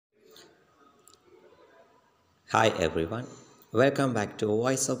Hi everyone, welcome back to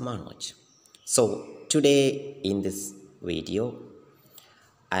Voice of Manoj. So today in this video,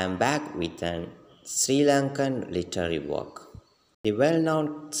 I am back with an Sri literary work. The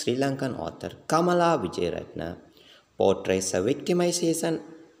well-known Sri Lankan author Kamala Wijeratne portrays a victimization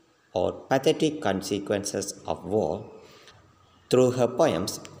or pathetic consequences of war through her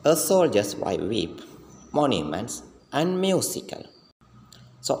poems A Soldier's Wife Weep, Monuments and Musical.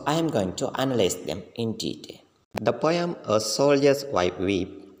 So I am going to analyze them in detail. The poem A Soldier's Wife Weep,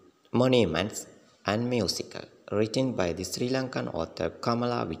 Monuments and Musical, written by the Sri Lankan author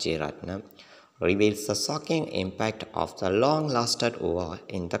Kamala Wijeratne, reveals the shocking impact of the long-lasting war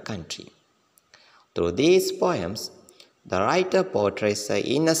in the country. Through these poems, the writer portrays the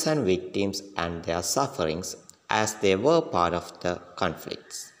innocent victims and their sufferings as they were part of the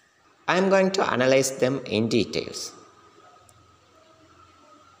conflicts. I am going to analyze them in details.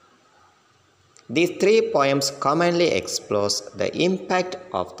 These three poems commonly explore the impact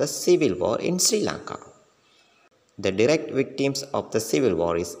of the civil war in Sri Lanka. The direct victims of the civil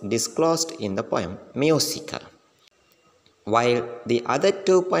war is disclosed in the poem Musical, while the other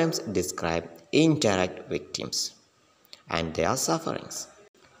two poems describe indirect victims and their sufferings.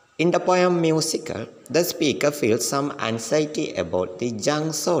 In the poem Musical, the speaker feels some anxiety about the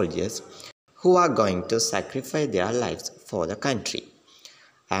young soldiers who are going to sacrifice their lives for the country,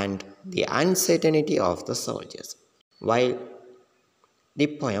 and the uncertainty of the soldiers, while the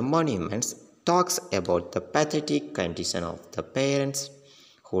poem Monuments talks about the pathetic condition of the parents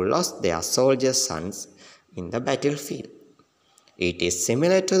who lost their soldier sons in the battlefield. It is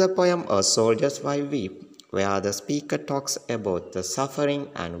similar to the poem A Soldier's Wife Weep, where the speaker talks about the suffering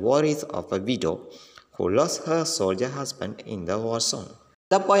and worries of a widow who lost her soldier husband in the war zone.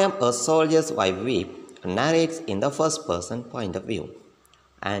 The poem A Soldier's Wife Weep narrates in the first person point of view,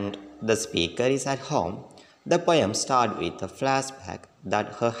 and the speaker is at home. The poem starts with a flashback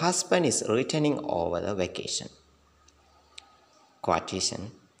that her husband is returning over the vacation.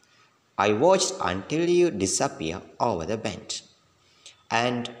 Quotation: I watched until you disappear over the bench,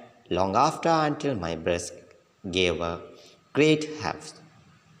 and long after until my breast gave a great heave.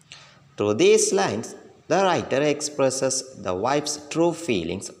 Through these lines, the writer expresses the wife's true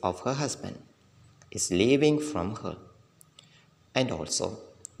feelings of her husband is leaving from her, and also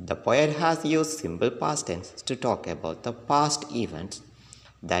the poet has used simple past tense to talk about the past events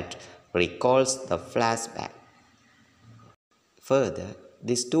that recalls the flashback. Further,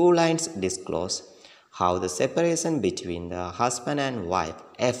 these two lines disclose how the separation between the husband and wife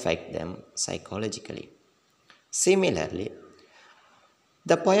affect them psychologically. Similarly,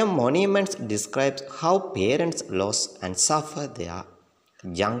 the poem Monuments describes how parents lose and suffer their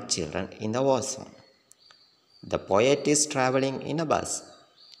young children in the war zone. The poet is traveling in a bus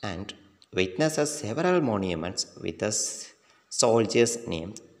and witnesses several monuments with a soldier's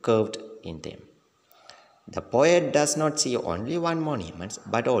name carved in them. The poet does not see only one monument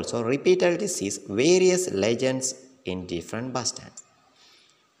but also repeatedly sees various legends in different bus stands.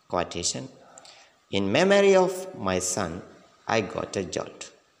 Quotation: in memory of my son, I got a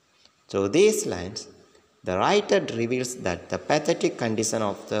jolt. Through these lines, the writer reveals that the pathetic condition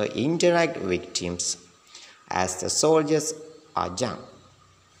of the indirect victims as the soldiers are young.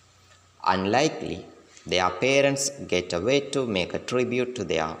 Unlikely, their parents get away to make a tribute to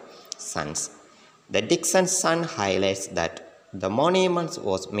their sons. The Dixon's son highlights that the monument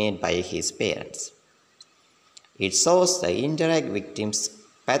was made by his parents. It shows the indirect victim's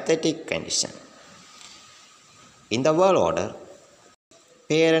pathetic condition. In the world order,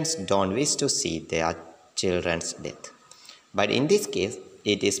 parents don't wish to see their children's death. But in this case,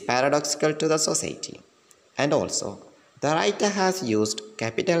 it is paradoxical to the society. And also, the writer has used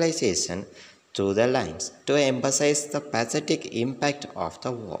capitalization through the lines to emphasize the pathetic impact of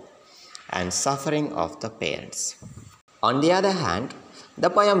the war and suffering of the parents. On the other hand,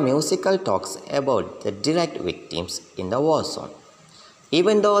 the poem Musical talks about the direct victims in the war zone.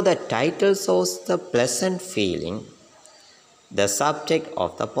 Even though the title shows the pleasant feeling, the subject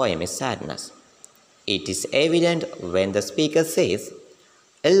of the poem is sadness. It is evident when the speaker says,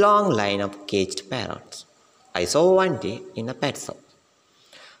 a long line of caged parrots I saw one day in a pet shop.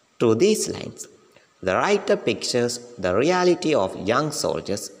 Through these lines, the writer pictures the reality of young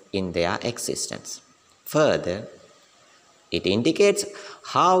soldiers in their existence. Further, it indicates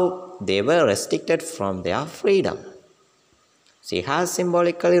how they were restricted from their freedom. She has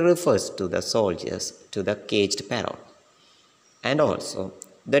symbolically refers to the soldiers to the caged parrot. And also,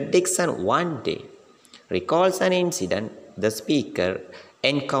 the Dixon one day recalls an incident the speaker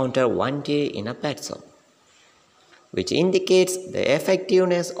encountered one day in a pet shop, which indicates the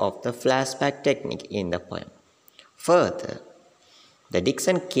effectiveness of the flashback technique in the poem. Further, the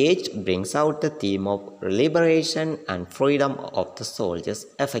Dixon cage brings out the theme of liberation and freedom of the soldiers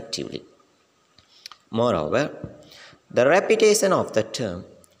effectively. Moreover, the repetition of the term,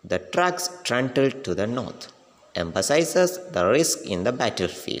 the trucks trundled to the north, emphasizes the risk in the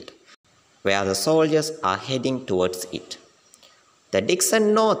battlefield, where the soldiers are heading towards it. The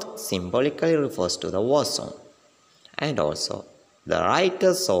Dixon North symbolically refers to the war zone, and also the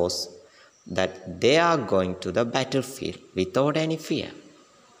writer shows that they are going to the battlefield without any fear.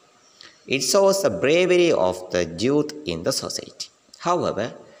 It shows the bravery of the youth in the society.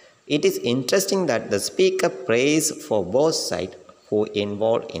 However, it is interesting that the speaker prays for both sides who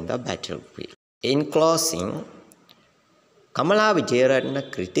involved in the battlefield. In closing, Kamala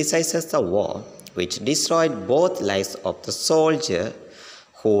Vijayaratna criticizes the war, which destroyed both lives of the soldiers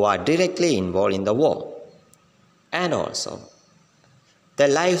who are directly involved in the war, and also the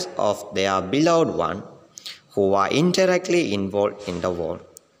lives of their beloved ones who are indirectly involved in the war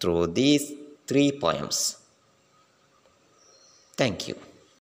through these 3 poems. Thank you.